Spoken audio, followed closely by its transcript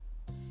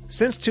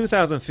Since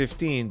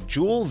 2015,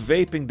 Juul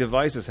vaping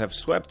devices have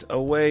swept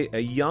away a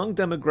young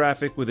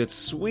demographic with its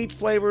sweet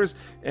flavors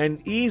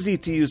and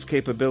easy-to-use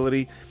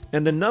capability,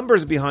 and the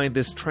numbers behind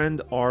this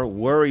trend are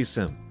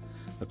worrisome.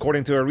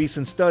 According to a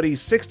recent study,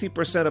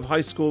 60% of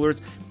high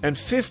schoolers and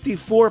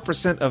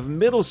 54% of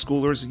middle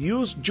schoolers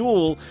use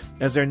Juul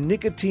as their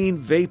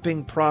nicotine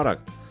vaping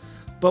product.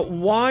 But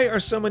why are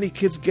so many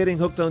kids getting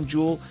hooked on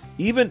Juul,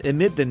 even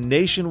amid the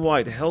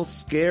nationwide health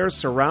scares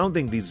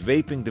surrounding these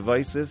vaping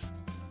devices?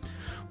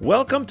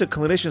 Welcome to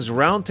Clinicians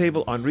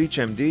Roundtable on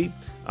ReachMD.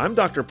 I'm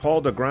Dr.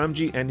 Paul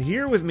Dagramji, and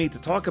here with me to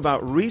talk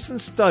about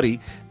recent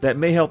study that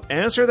may help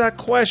answer that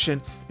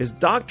question is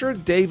Dr.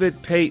 David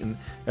Payton,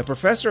 a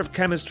professor of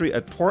chemistry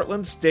at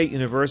Portland State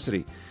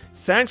University.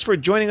 Thanks for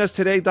joining us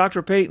today,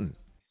 Dr. Payton.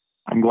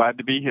 I'm glad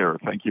to be here.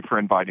 Thank you for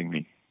inviting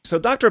me. So,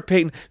 Dr.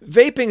 Payton,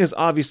 vaping is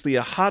obviously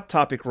a hot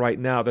topic right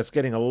now that's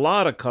getting a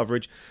lot of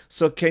coverage.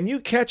 So can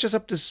you catch us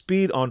up to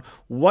speed on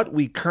what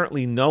we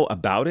currently know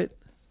about it?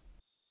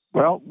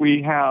 Well,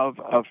 we have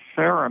a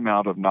fair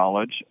amount of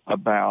knowledge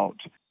about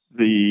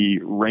the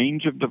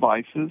range of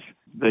devices.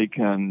 They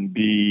can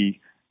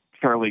be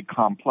fairly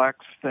complex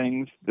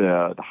things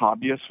that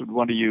hobbyists would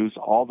want to use,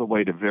 all the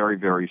way to very,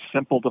 very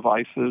simple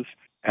devices,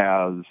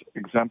 as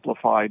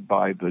exemplified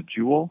by the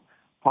Juul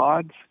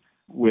pods,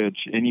 which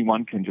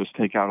anyone can just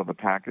take out of the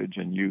package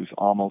and use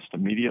almost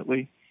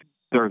immediately.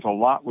 There's a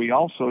lot we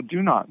also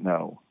do not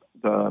know.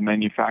 The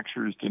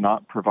manufacturers do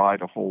not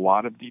provide a whole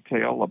lot of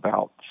detail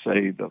about,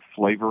 say, the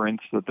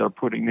flavorants that they're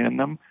putting in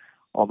them,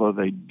 although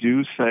they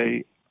do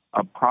say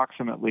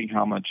approximately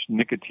how much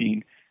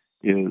nicotine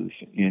is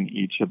in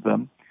each of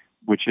them,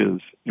 which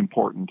is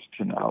important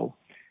to know.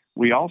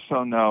 We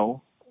also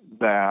know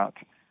that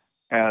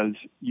as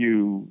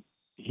you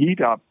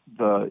heat up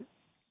the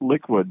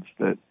liquids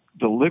that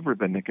deliver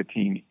the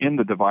nicotine in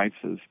the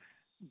devices,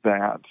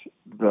 that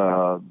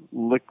the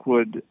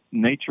liquid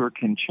nature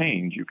can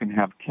change. You can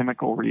have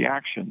chemical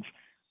reactions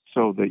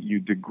so that you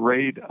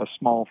degrade a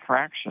small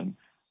fraction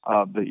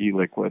of the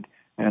e-liquid.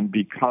 And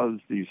because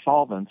these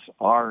solvents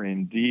are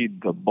indeed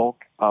the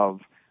bulk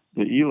of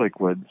the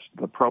e-liquids,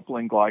 the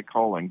propylene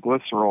glycol and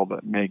glycerol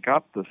that make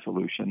up the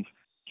solutions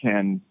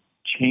can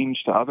change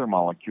to other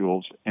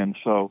molecules. And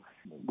so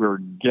we're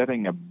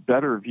getting a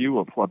better view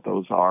of what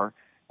those are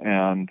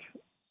and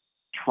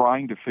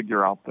trying to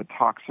figure out the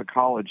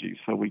toxicology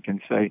so we can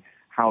say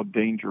how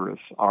dangerous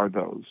are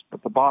those.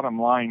 But the bottom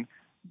line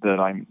that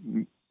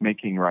I'm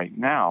making right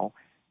now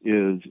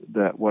is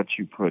that what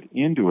you put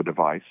into a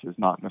device is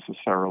not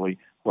necessarily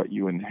what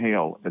you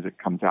inhale as it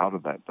comes out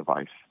of that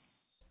device.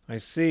 I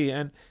see.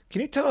 And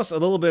can you tell us a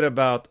little bit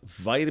about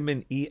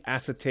vitamin E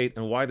acetate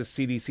and why the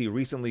CDC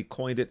recently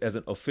coined it as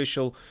an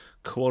official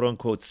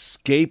quote-unquote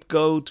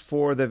scapegoat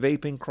for the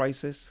vaping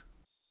crisis?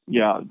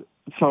 Yeah.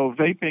 So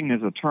vaping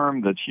is a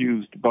term that's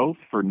used both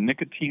for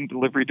nicotine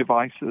delivery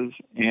devices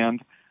and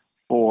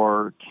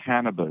for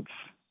cannabis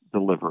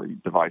delivery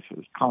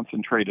devices,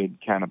 concentrated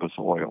cannabis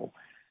oil.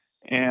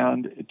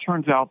 And it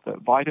turns out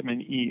that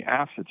vitamin E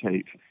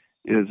acetate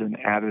is an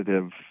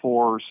additive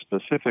for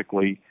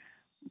specifically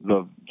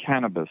the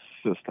cannabis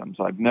systems.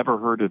 I've never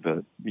heard of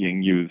it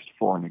being used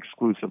for an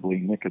exclusively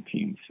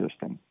nicotine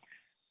system.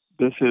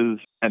 This is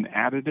an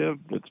additive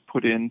that's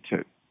put in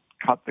to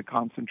cut the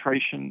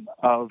concentration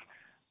of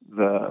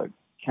the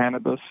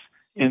cannabis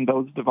in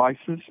those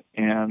devices,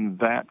 and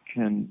that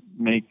can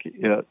make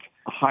it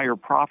a higher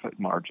profit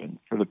margin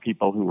for the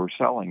people who are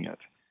selling it.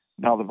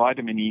 Now, the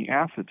vitamin E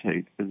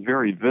acetate is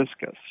very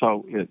viscous,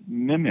 so it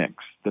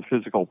mimics the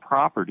physical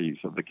properties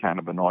of the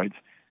cannabinoids.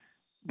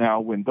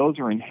 Now, when those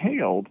are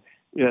inhaled,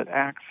 it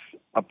acts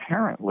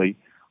apparently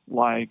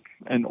like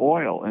an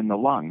oil in the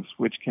lungs,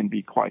 which can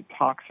be quite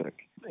toxic.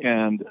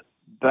 And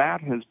that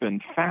has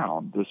been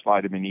found, this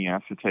vitamin E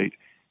acetate,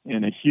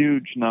 in a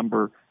huge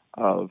number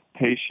of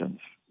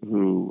patients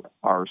who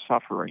are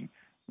suffering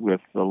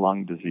with the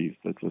lung disease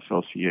that's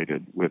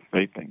associated with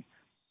vaping.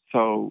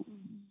 So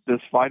this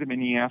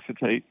vitamin E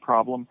acetate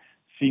problem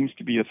seems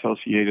to be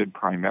associated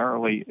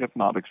primarily, if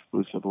not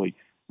exclusively,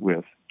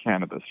 with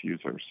cannabis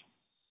users.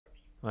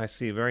 I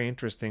see. Very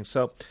interesting.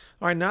 So,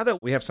 all right, now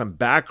that we have some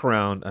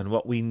background on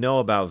what we know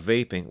about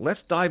vaping,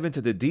 let's dive into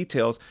the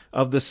details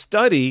of the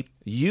study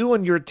you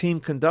and your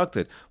team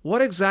conducted.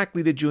 What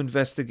exactly did you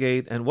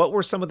investigate, and what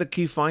were some of the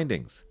key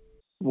findings?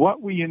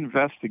 What we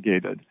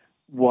investigated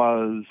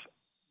was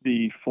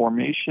the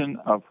formation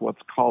of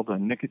what's called a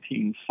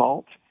nicotine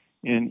salt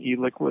in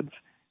e-liquids,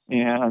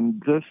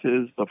 and this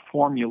is the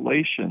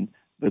formulation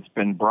that's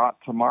been brought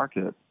to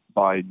market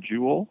by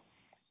Juul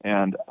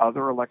and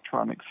other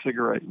electronic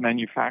cigarette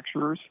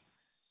manufacturers,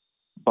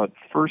 but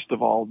first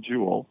of all,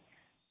 Juul.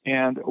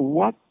 And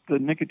what the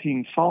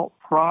nicotine salt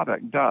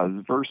product does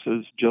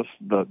versus just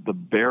the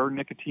bare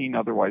nicotine,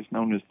 otherwise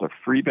known as the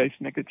freebase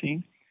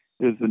nicotine,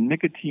 is the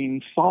nicotine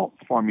salt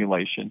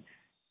formulation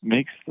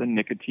makes the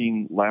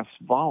nicotine less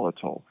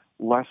volatile,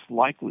 less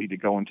likely to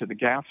go into the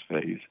gas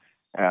phase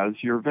as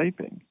you're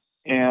vaping.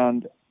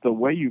 And the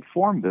way you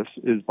form this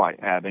is by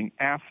adding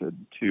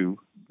acid to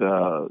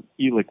the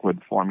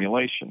e-liquid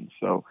formulation.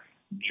 So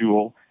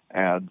Juul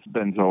adds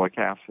benzoic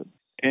acid.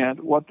 And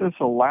what this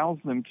allows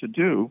them to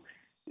do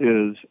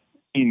is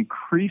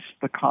increase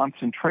the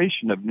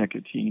concentration of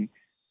nicotine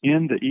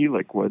in the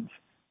e-liquids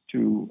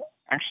to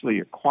actually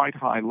a quite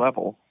high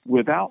level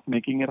without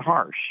making it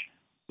harsh.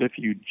 If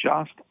you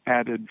just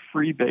added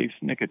free-base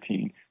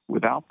nicotine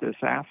without this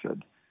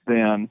acid,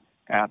 then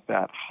at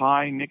that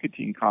high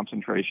nicotine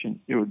concentration,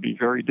 it would be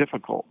very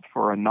difficult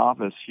for a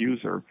novice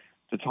user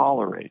to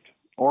tolerate,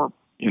 or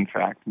in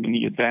fact,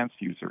 many advanced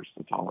users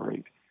to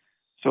tolerate.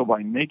 So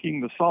by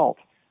making the salt,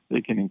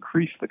 they can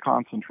increase the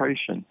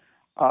concentration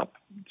up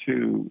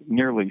to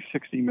nearly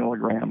 60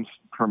 milligrams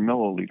per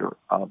milliliter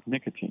of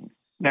nicotine.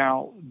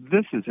 Now,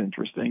 this is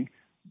interesting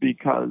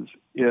because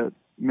it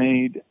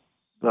made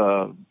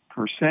the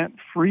percent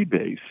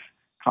freebase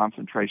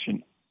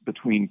concentration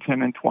between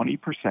 10 and 20%,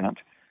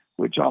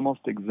 which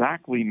almost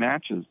exactly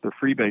matches the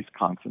freebase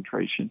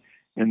concentration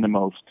in the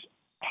most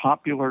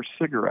popular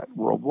cigarette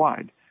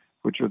worldwide,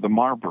 which are the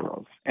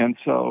Marlboros. And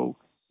so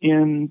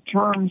in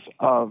terms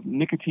of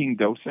nicotine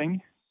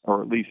dosing,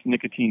 or at least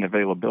nicotine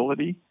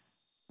availability,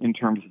 in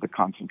terms of the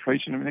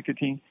concentration of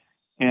nicotine,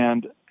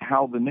 and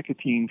how the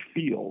nicotine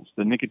feels,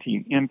 the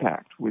nicotine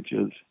impact, which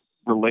is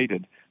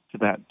related to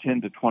that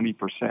 10 to 20%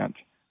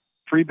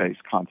 freebase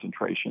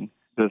concentration,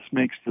 this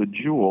makes the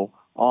Juul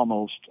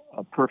almost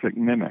a perfect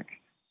mimic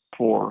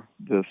for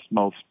this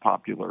most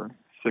popular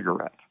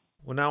cigarette.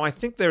 Well, now I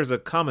think there's a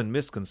common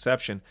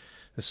misconception,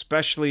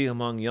 especially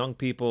among young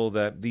people,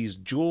 that these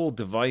Juul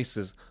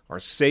devices are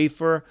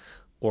safer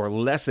or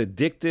less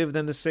addictive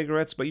than the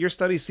cigarettes, but your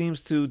study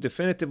seems to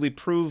definitively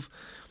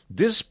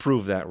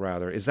disprove that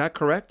rather. Is that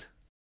correct?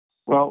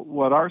 Well,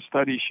 what our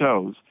study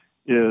shows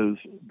is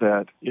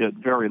that it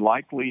very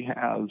likely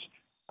has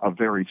a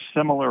very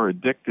similar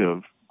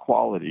addictive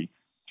quality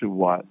to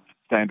what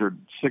standard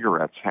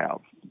cigarettes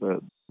have,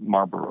 the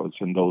Marlboros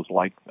and those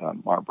like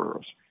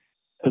Marlboros.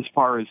 As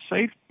far as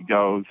safety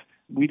goes,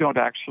 we don't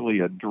actually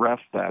address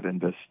that in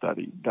this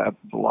study. That's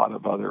a lot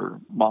of other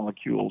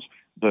molecules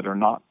that are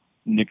not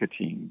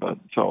nicotine, but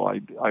so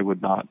I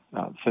would not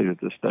say that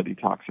this study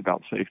talks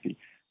about safety.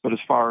 But as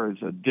far as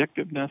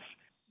addictiveness,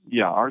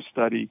 yeah, our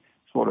study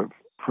sort of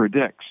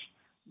predicts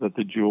that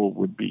the Juul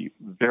would be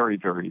very,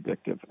 very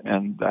addictive,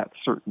 and that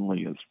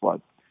certainly is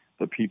what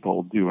the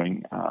people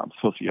doing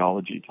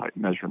sociology-type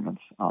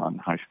measurements on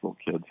high school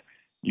kids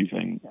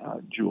using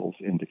Juuls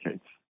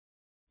indicates.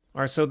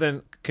 All right, so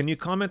then can you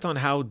comment on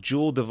how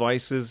Juul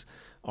devices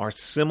are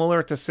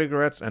similar to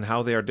cigarettes and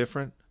how they are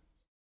different?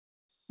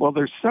 Well,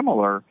 they're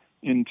similar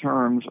in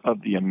terms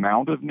of the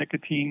amount of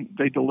nicotine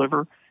they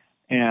deliver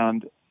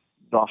and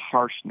the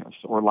harshness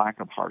or lack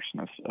of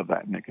harshness of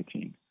that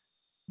nicotine.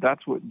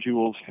 That's what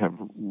Juuls have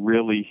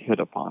really hit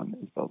upon,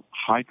 is the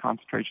high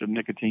concentration of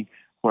nicotine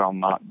while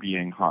not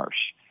being harsh.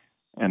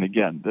 And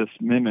again, this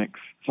mimics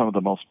some of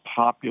the most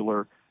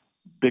popular,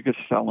 biggest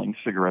selling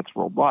cigarettes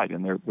worldwide,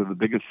 and they're the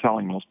biggest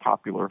selling, most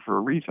popular for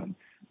a reason.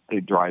 They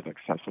drive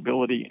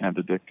accessibility and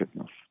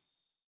addictiveness.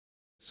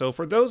 So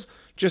for those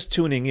just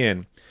tuning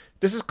in,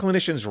 this is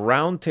Clinicians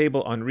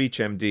Roundtable on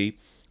ReachMD.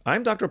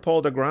 I'm Dr.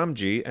 Paul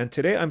Dagramji, and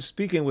today I'm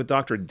speaking with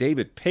Dr.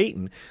 David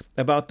Payton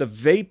about the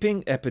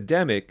vaping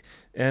epidemic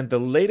and the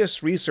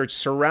latest research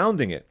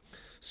surrounding it.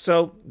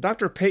 So,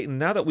 Dr. Payton,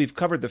 now that we've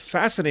covered the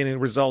fascinating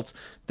results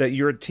that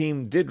your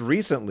team did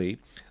recently,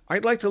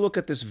 I'd like to look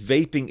at this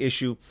vaping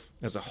issue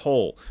as a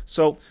whole.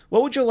 So,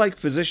 what would you like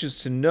physicians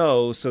to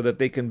know so that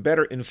they can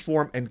better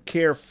inform and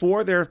care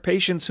for their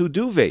patients who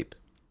do vape?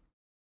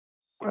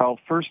 Well,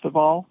 first of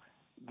all,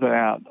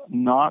 that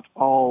not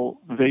all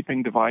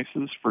vaping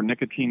devices for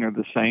nicotine are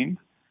the same.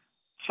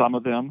 Some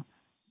of them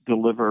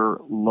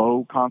deliver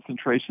low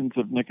concentrations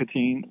of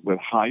nicotine with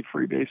high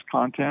freebase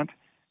content,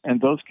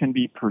 and those can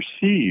be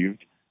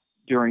perceived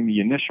during the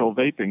initial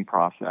vaping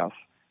process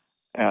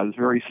as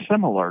very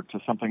similar to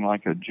something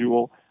like a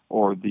Juul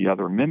or the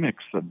other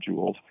mimics of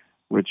Juuls,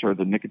 which are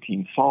the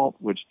nicotine salt,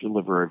 which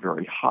deliver a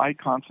very high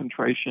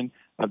concentration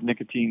of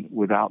nicotine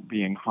without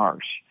being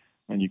harsh.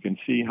 And you can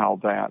see how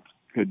that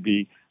could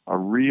be a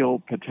real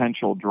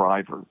potential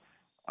driver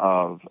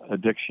of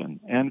addiction,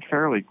 and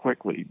fairly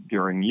quickly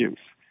during use.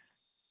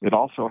 It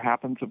also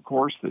happens, of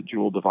course, that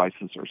Juul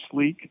devices are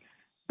sleek.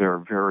 They're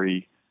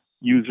very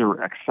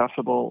user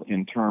accessible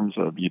in terms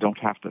of you don't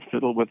have to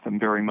fiddle with them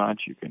very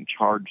much. You can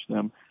charge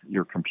them,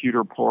 your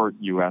computer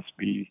port,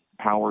 USB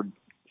powered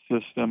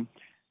system.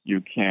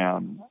 You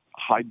can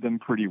hide them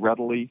pretty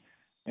readily,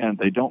 and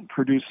they don't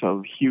produce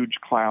a huge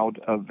cloud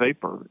of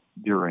vapor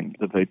during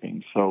the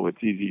vaping, so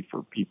it's easy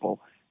for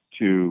people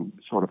to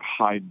sort of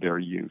hide their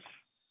use.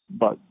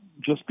 But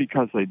just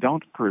because they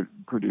don't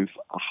produce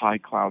a high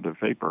cloud of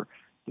vapor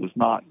does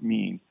not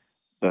mean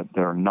that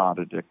they're not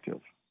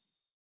addictive.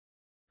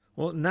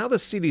 Well, now the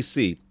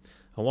CDC,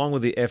 along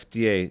with the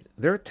FDA,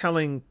 they're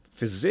telling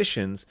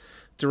physicians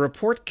to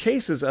report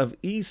cases of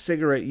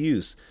e-cigarette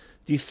use.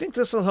 Do you think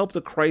this will help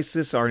the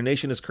crisis our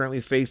nation is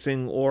currently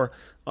facing, or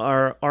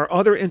are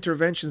other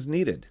interventions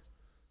needed?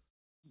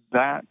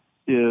 That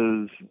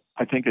is,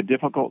 I think, a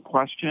difficult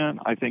question.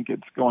 I think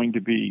it's going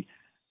to be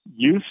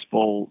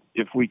useful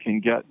if we can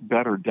get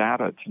better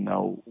data to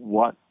know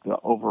what the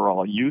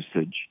overall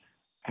usage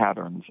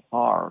patterns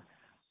are.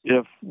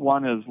 If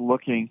one is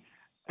looking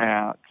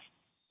at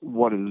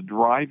what is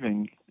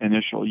driving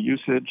initial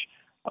usage,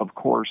 of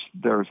course,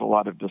 there's a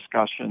lot of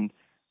discussion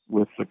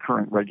with the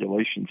current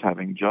regulations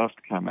having just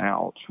come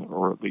out,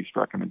 or at least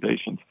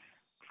recommendations,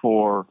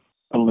 for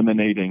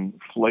eliminating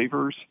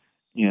flavors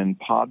in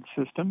pod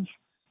systems.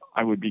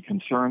 I would be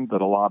concerned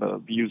that a lot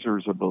of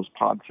users of those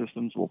pod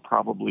systems will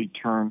probably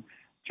turn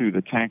to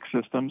the tank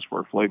systems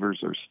where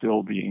flavors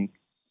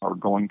are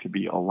going to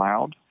be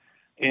allowed.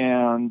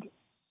 And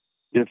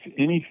if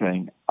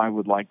anything, I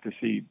would like to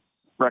see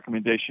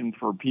recommendation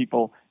for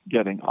people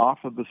getting off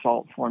of the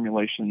salt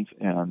formulations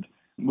and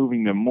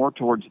moving them more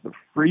towards the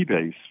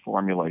freebase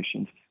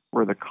formulations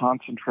where the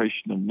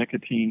concentration of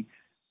nicotine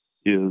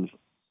is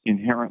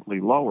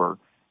inherently lower,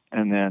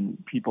 and then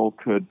people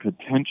could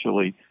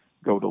potentially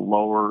go to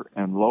lower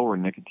and lower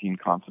nicotine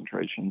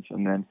concentrations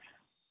and then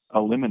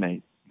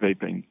eliminate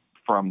vaping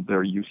from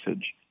their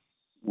usage,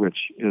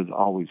 which is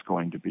always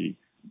going to be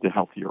the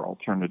healthier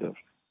alternative.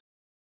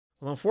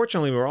 Well,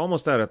 unfortunately, we're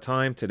almost out of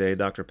time today,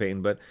 Dr.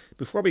 Payton, but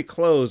before we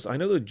close, I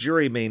know the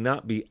jury may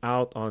not be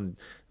out on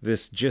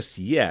this just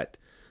yet,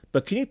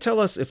 but can you tell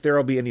us if there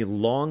will be any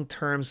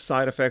long-term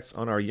side effects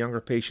on our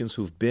younger patients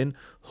who've been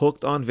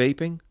hooked on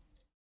vaping?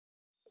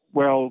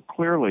 Well,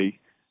 clearly,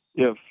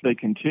 if they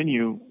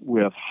continue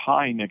with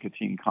high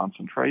nicotine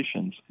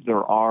concentrations,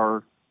 there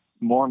are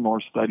more and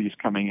more studies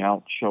coming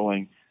out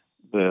showing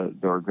that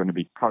there are going to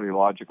be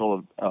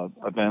cardiological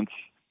events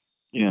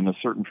in a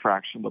certain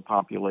fraction of the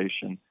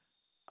population,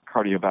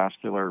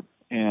 cardiovascular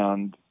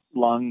and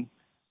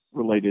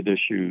lung-related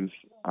issues.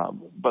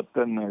 But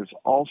then there's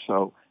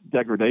also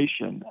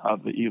degradation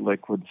of the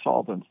e-liquid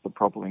solvents, the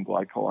propylene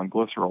glycol and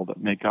glycerol that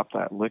make up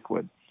that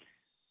liquid.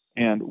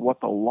 And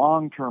what the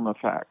long-term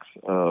effects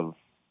of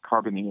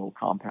carbonyl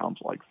compounds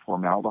like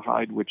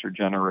formaldehyde, which are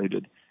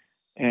generated,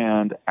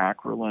 and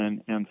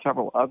acrolein and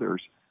several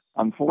others,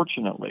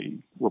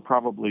 unfortunately, we're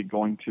probably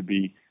going to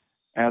be,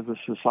 as a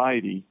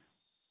society,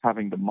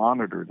 having to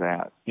monitor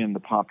that in the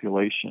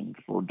population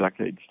for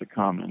decades to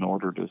come in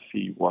order to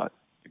see what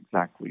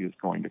exactly is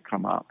going to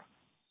come up.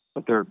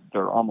 But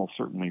there almost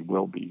certainly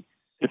will be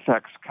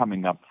effects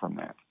coming up from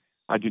that.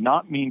 I do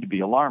not mean to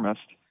be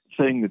alarmist.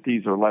 Saying that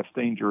these are less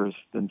dangerous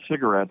than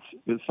cigarettes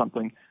is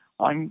something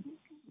I'm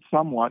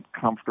somewhat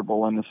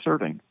comfortable in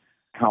asserting.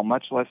 How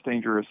much less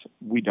dangerous,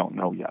 we don't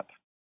know yet.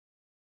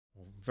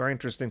 Very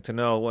interesting to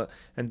know.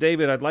 And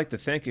David, I'd like to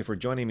thank you for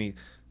joining me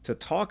to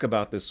talk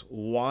about this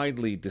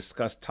widely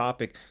discussed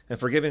topic and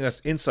for giving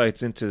us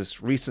insights into this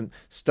recent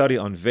study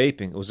on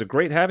vaping. It was a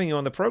great having you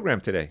on the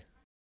program today.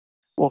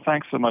 Well,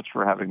 thanks so much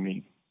for having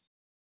me.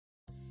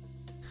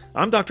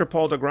 I'm Dr.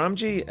 Paul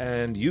Dagramji,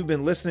 and you've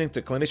been listening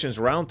to Clinicians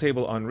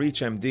Roundtable on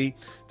ReachMD.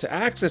 To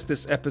access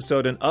this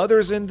episode and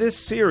others in this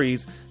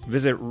series,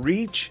 visit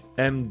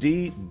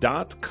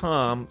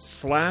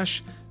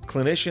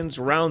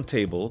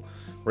reachmd.com/cliniciansroundtable,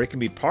 where you can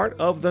be part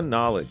of the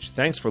knowledge.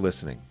 Thanks for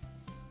listening.